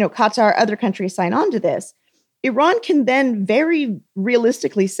 Qatar, other countries sign on to this, Iran can then very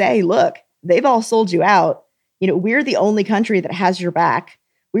realistically say, look, they've all sold you out. We're the only country that has your back.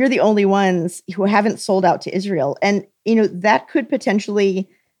 We're the only ones who haven't sold out to Israel. And, that could potentially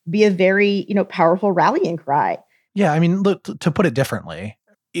be a very, powerful rallying cry. Yeah, I mean, look, to put it differently,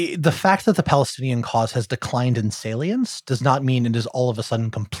 the fact that the Palestinian cause has declined in salience does not mean it is all of a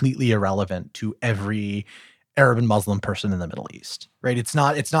sudden completely irrelevant to every Arab and Muslim person in the Middle East, right? It's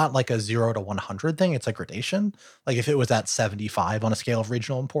not like a 0 to 100 thing. It's a gradation. Like if it was at 75 on a scale of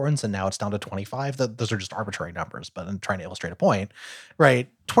regional importance and now it's down to 25, those are just arbitrary numbers, but I'm trying to illustrate a point, right?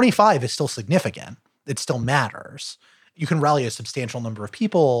 25 is still significant. It still matters. You can rally a substantial number of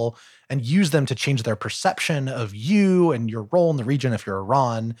people and use them to change their perception of you and your role in the region if you're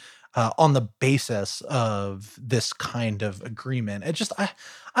Iran on the basis of this kind of agreement. It just,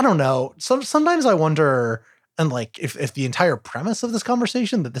 I don't know. Sometimes I wonder And like, if the entire premise of this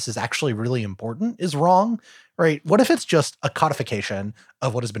conversation that this is actually really important is wrong, right? What if it's just a codification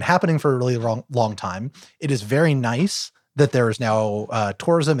of what has been happening for a really long time? It is very nice that there is now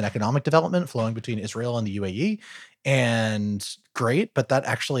tourism and economic development flowing between Israel and the UAE, and great, but that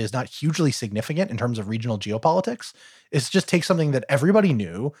actually is not hugely significant in terms of regional geopolitics. It's just take something that everybody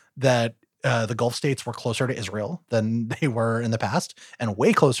knew, that the Gulf states were closer to Israel than they were in the past, and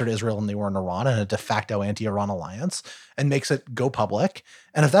way closer to Israel than they were in Iran, and a de facto anti-Iran alliance, and makes it go public.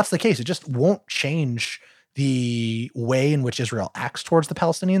 And if that's the case, it just won't change the way in which Israel acts towards the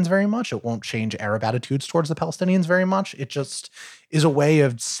Palestinians very much. It won't change Arab attitudes towards the Palestinians very much. It just is a way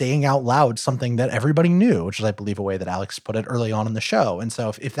of saying out loud something that everybody knew, which is, I believe, a way that Alex put it early on in the show. And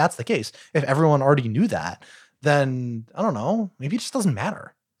so if that's the case, if everyone already knew that, then I don't know, maybe it just doesn't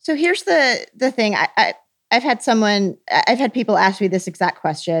matter. So here's the thing. I've had people ask me this exact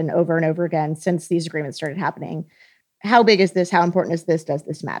question over and over again since these agreements started happening. How big is this? How important is this? Does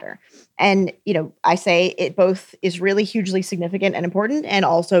this matter? And, I say it both is really hugely significant and important, and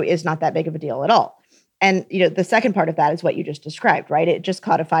also is not that big of a deal at all. And, the second part of that is what you just described, right? It just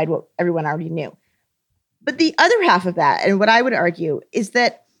codified what everyone already knew. But the other half of that, and what I would argue, is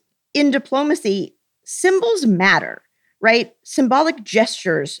that in diplomacy, symbols matter. Right? Symbolic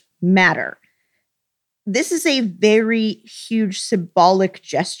gestures matter. This is a very huge symbolic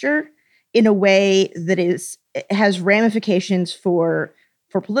gesture in a way that has ramifications for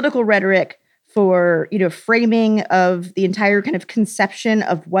political rhetoric, for framing of the entire kind of conception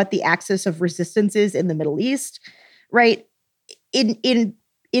of what the axis of resistance is in the Middle East. Right? In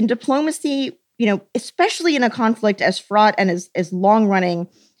diplomacy, especially in a conflict as fraught and as long running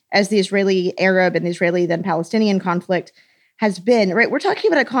as the Israeli Arab and the Israeli then Palestinian conflict has been, right? We're talking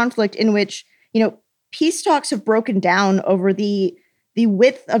about a conflict in which, peace talks have broken down over the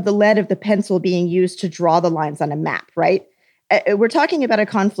width of the lead of the pencil being used to draw the lines on a map, right? We're talking about a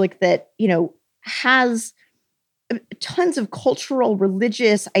conflict that, has tons of cultural,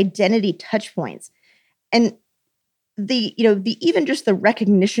 religious, identity touch points. And the even just the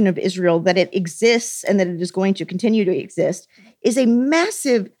recognition of Israel, that it exists and that it is going to continue to exist, is a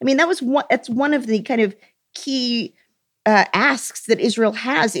massive, that's one of the kind of key asks that Israel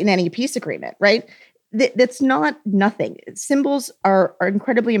has in any peace agreement, right? That's not nothing. Symbols are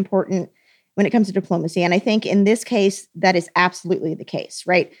incredibly important when it comes to diplomacy. And I think in this case, that is absolutely the case,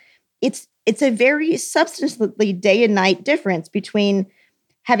 right? It's a very substantially day and night difference between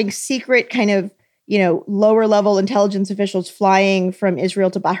having secret kind of, lower level intelligence officials flying from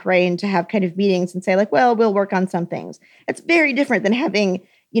Israel to Bahrain to have kind of meetings and say like, well, we'll work on some things. It's very different than having,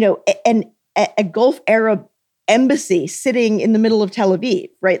 a Gulf Arab embassy sitting in the middle of Tel Aviv,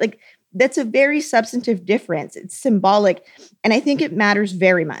 right? Like, that's a very substantive difference. It's symbolic. And I think it matters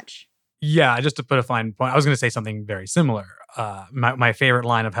very much. Yeah, just to put a fine point, I was going to say something very similar. My favorite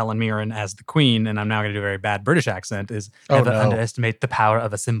line of Helen Mirren as the Queen, and I'm now going to do a very bad British accent, is never underestimate the power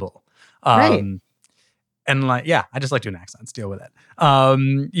of a symbol. Right. And I just like doing accents. Deal with it.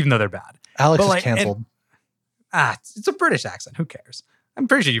 Even though they're bad. Alex is canceled. It's a British accent. Who cares? I'm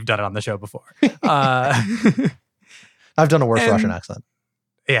pretty sure you've done it on the show before. I've done a worse Russian accent.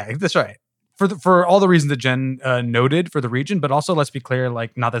 Yeah, that's right. For all the reasons that Jen noted for the region, but also let's be clear,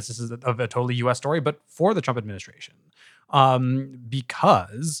 not that this is a totally U.S. story, but for the Trump administration,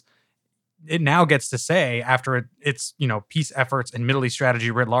 because it now gets to say, after its peace efforts and Middle East strategy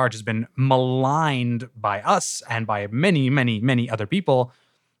writ large has been maligned by us and by many, many, many other people,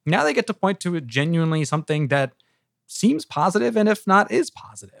 now they get to point to genuinely something that seems positive, and if not, is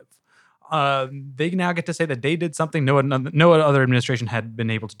positive. They now get to say that they did something no other administration had been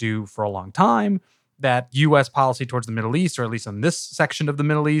able to do for a long time, that U.S. policy towards the Middle East, or at least on this section of the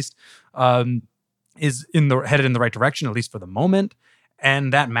Middle East, is headed in the right direction, at least for the moment.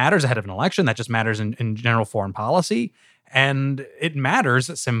 And that matters ahead of an election. That just matters in general foreign policy. And it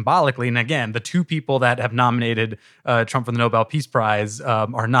matters symbolically. And again, the two people that have nominated Trump for the Nobel Peace Prize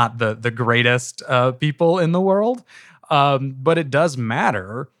are not the greatest people in the world. But it does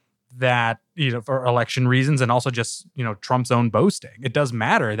matter that, for election reasons, and also just, Trump's own boasting, it does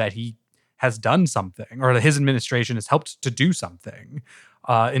matter that he has done something, or that his administration has helped to do something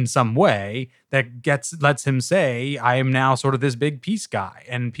in some way that lets him say, I am now sort of this big peace guy,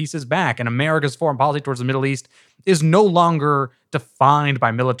 and peace is back, and America's foreign policy towards the Middle East is no longer defined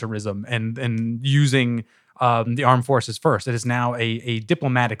by militarism and using the armed forces first. It is now a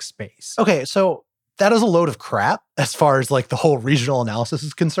diplomatic space. Okay, so that is a load of crap as far as the whole regional analysis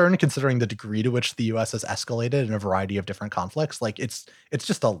is concerned, considering the degree to which the U.S. has escalated in a variety of different conflicts. It's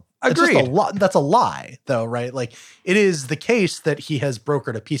just a lot. That's a lie, though, right? It is the case that he has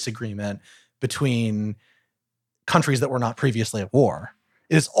brokered a peace agreement between countries that were not previously at war.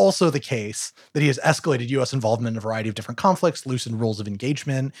 It is also the case that he has escalated U.S. involvement in a variety of different conflicts, loosened rules of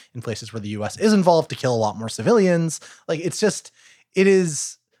engagement in places where the U.S. is involved to kill a lot more civilians. Like, it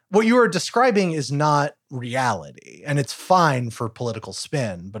is what you are describing is not reality, and it's fine for political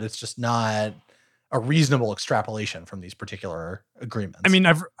spin, but it's just not a reasonable extrapolation from these particular agreements. I mean,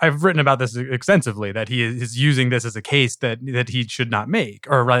 I've written about this extensively, that he is using this as a case that he should not make,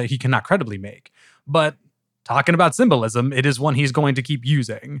 or rather he cannot credibly make. But talking about symbolism, it is one he's going to keep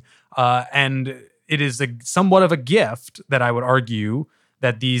using. And it is somewhat of a gift that I would argue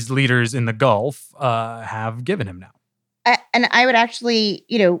that these leaders in the Gulf have given him now. And I would actually,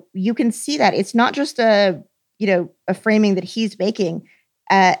 you can see that it's not just a framing that he's making.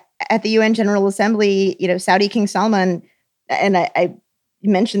 At the UN General Assembly, Saudi King Salman, and I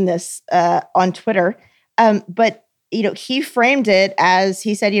mentioned this on Twitter, but he framed it as,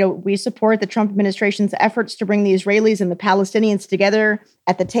 he said, we support the Trump administration's efforts to bring the Israelis and the Palestinians together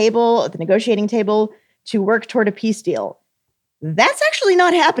at the negotiating table, to work toward a peace deal. That's actually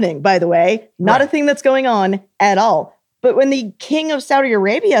not happening, by the way. Not a thing that's going on at all. But when the king of Saudi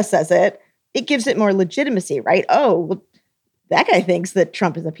Arabia says it, it gives it more legitimacy, right? Oh, well, that guy thinks that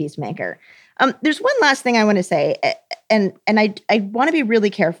Trump is a peacemaker. There's one last thing I want to say, and I want to be really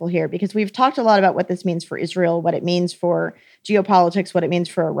careful here, because we've talked a lot about what this means for Israel, what it means for geopolitics, what it means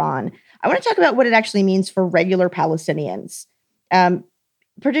for Iran. I want to talk about what it actually means for regular Palestinians,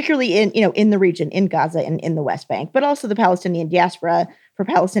 particularly in the region, in Gaza and in the West Bank, but also the Palestinian diaspora, for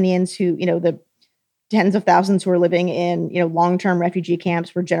Palestinians who, the tens of thousands who are living in, long-term refugee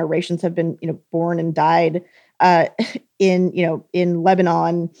camps where generations have been, born and died in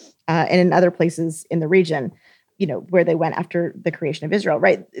Lebanon and in other places in the region, where they went after the creation of Israel,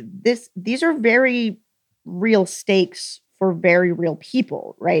 right? These are very real stakes for very real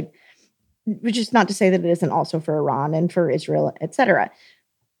people, right? Which is not to say that it isn't also for Iran and for Israel, et cetera.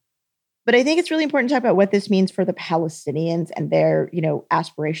 But I think it's really important to talk about what this means for the Palestinians and their,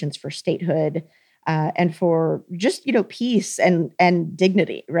 aspirations for statehood, and for just, peace and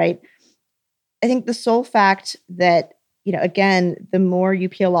dignity, right? I think the sole fact that, again, the more you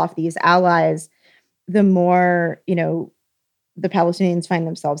peel off these allies, the more, the Palestinians find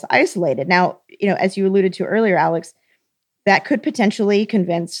themselves isolated. Now, as you alluded to earlier, Alex, that could potentially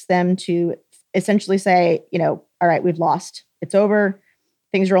convince them to essentially say, all right, we've lost. It's over.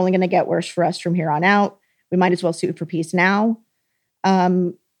 Things are only going to get worse for us from here on out. We might as well sue for peace now.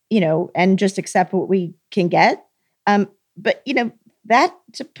 And just accept what we can get. But, that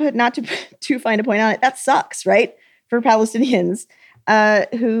to find a point on it, that sucks, right? For Palestinians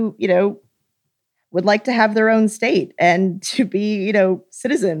who, would like to have their own state and to be,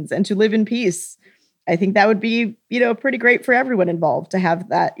 citizens and to live in peace. I think that would be, pretty great for everyone involved to have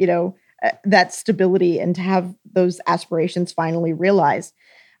that, that stability and to have those aspirations finally realized.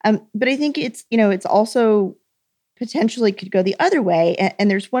 But I think it's also potentially could go the other way. And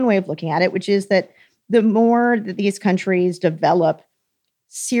there's one way of looking at it, which is that the more that these countries develop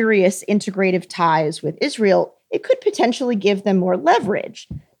serious integrative ties with Israel, it could potentially give them more leverage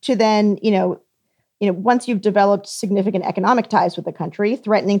to then, once you've developed significant economic ties with the country,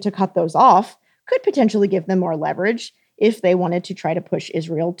 threatening to cut those off could potentially give them more leverage if they wanted to try to push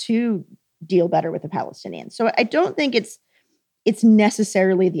Israel to deal better with the Palestinians. So I don't think it's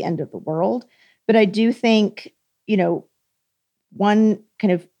necessarily the end of the world, but I do think, one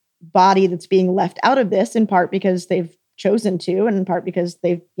kind of body that's being left out of this, in part because they've chosen to, and in part because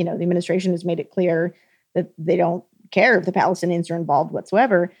they've, the administration has made it clear that they don't care if the Palestinians are involved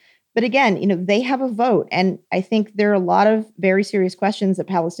whatsoever. But again, they have a vote. And I think there are a lot of very serious questions that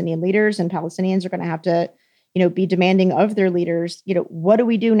Palestinian leaders and Palestinians are going to have to, be demanding of their leaders. What do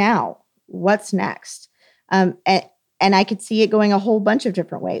we do now? What's next? And I could see it going a whole bunch of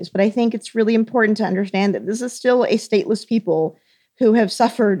different ways. But I think it's really important to understand that this is still a stateless people who have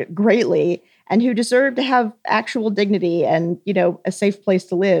suffered greatly and who deserve to have actual dignity and, a safe place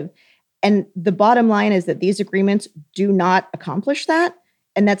to live. And the bottom line is that these agreements do not accomplish that.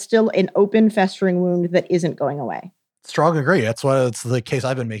 And that's still an open, festering wound that isn't going away. Strong agree. It's the case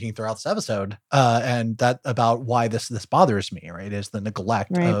I've been making throughout this episode. And that about why this bothers me, right, is the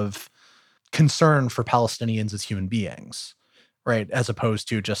neglect of concern for Palestinians as human beings, right? As opposed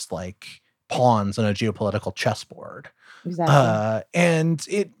to just like pawns on a geopolitical chessboard. Exactly. And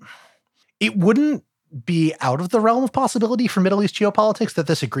it wouldn't be out of the realm of possibility for Middle East geopolitics that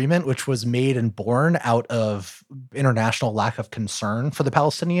this agreement, which was made and born out of international lack of concern for the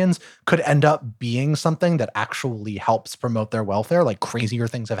Palestinians, could end up being something that actually helps promote their welfare. Like, crazier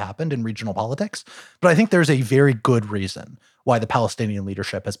things have happened in regional politics. But I think there's a very good reason why the Palestinian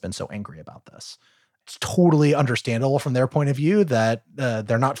leadership has been so angry about this. It's totally understandable from their point of view that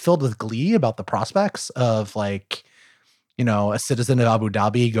they're not filled with glee about the prospects of like, you know, a citizen of Abu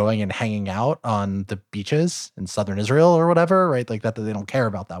Dhabi going and hanging out on the beaches in southern Israel or whatever, right? Like that they don't care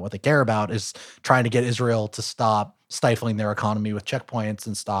about that. What they care about is trying to get Israel to stop stifling their economy with checkpoints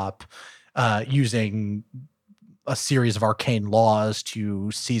and stop using a series of arcane laws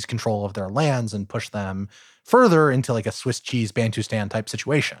to seize control of their lands and push them further into like a Swiss cheese Bantustan type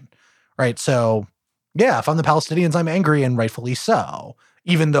situation, right? So yeah, if I'm the Palestinians, I'm angry, and rightfully so,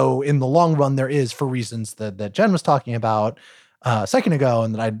 even though in the long run there is, for reasons that Jen was talking about a second ago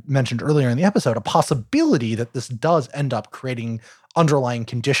and that I mentioned earlier in the episode, a possibility that this does end up creating underlying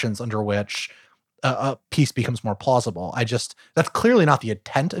conditions under which a peace becomes more plausible. That's clearly not the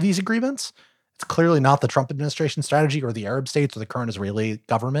intent of these agreements. It's clearly not the Trump administration strategy or the Arab states or the current Israeli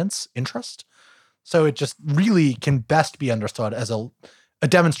government's interest. So it just really can best be understood as a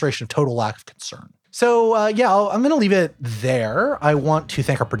demonstration of total lack of concern. So I'm going to leave it there. I want to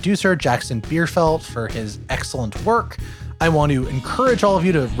thank our producer, Jackson Bierfeld, for his excellent work. I want to encourage all of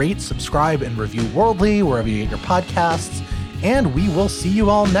you to rate, subscribe, and review Worldly wherever you get your podcasts. And we will see you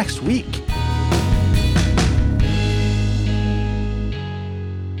all next week.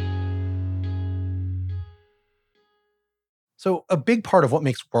 So a big part of what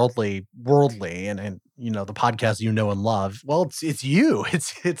makes Worldly and you know, the podcast you know and love, well, it's you,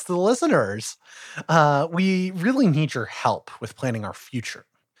 it's the listeners. We really need your help with planning our future.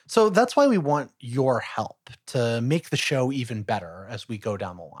 So that's why we want your help to make the show even better as we go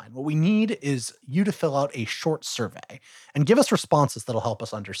down the line. What we need is you to fill out a short survey and give us responses that'll help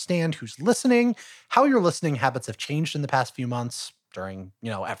us understand who's listening, how your listening habits have changed in the past few months during, you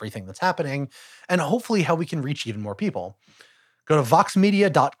know, everything that's happening, and hopefully how we can reach even more people. Go to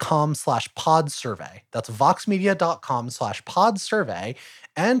voxmedia.com/pod survey. That's voxmedia.com/pod survey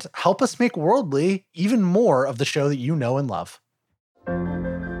and help us make Worldly even more of the show that you know and love.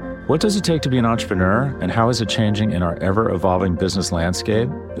 What does it take to be an entrepreneur, and how is it changing in our ever-evolving business landscape?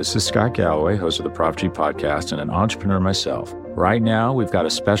 This is Scott Galloway, host of the Prop G podcast and an entrepreneur myself. Right now, we've got a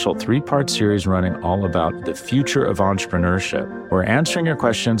special 3-part series running all about the future of entrepreneurship. We're answering your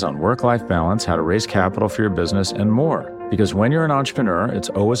questions on work-life balance, how to raise capital for your business, and more. Because when you're an entrepreneur, it's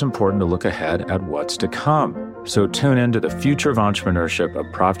always important to look ahead at what's to come. So tune in to the Future of Entrepreneurship, a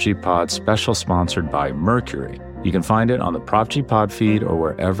Prop G Pod special sponsored by Mercury. You can find it on the Prop G Pod feed or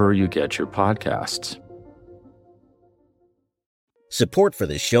wherever you get your podcasts. Support for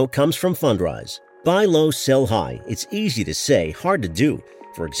this show comes from Fundrise. Buy low, sell high. It's easy to say, hard to do.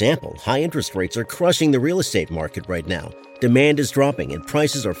 For example, high interest rates are crushing the real estate market right now. Demand is dropping and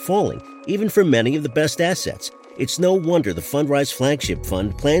prices are falling, even for many of the best assets. It's no wonder the Fundrise Flagship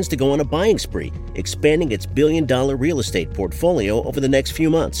Fund plans to go on a buying spree, expanding its billion-dollar real estate portfolio over the next few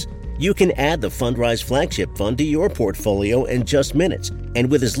months. You can add the Fundrise Flagship Fund to your portfolio in just minutes, and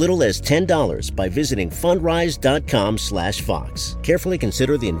with as little as $10 by visiting fundrise.com/Fox. Carefully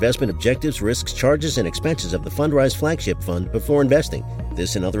consider the investment objectives, risks, charges, and expenses of the Fundrise Flagship Fund before investing.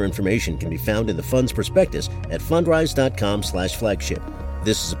 This and other information can be found in the fund's prospectus at fundrise.com/flagship.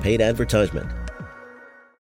 This is a paid advertisement.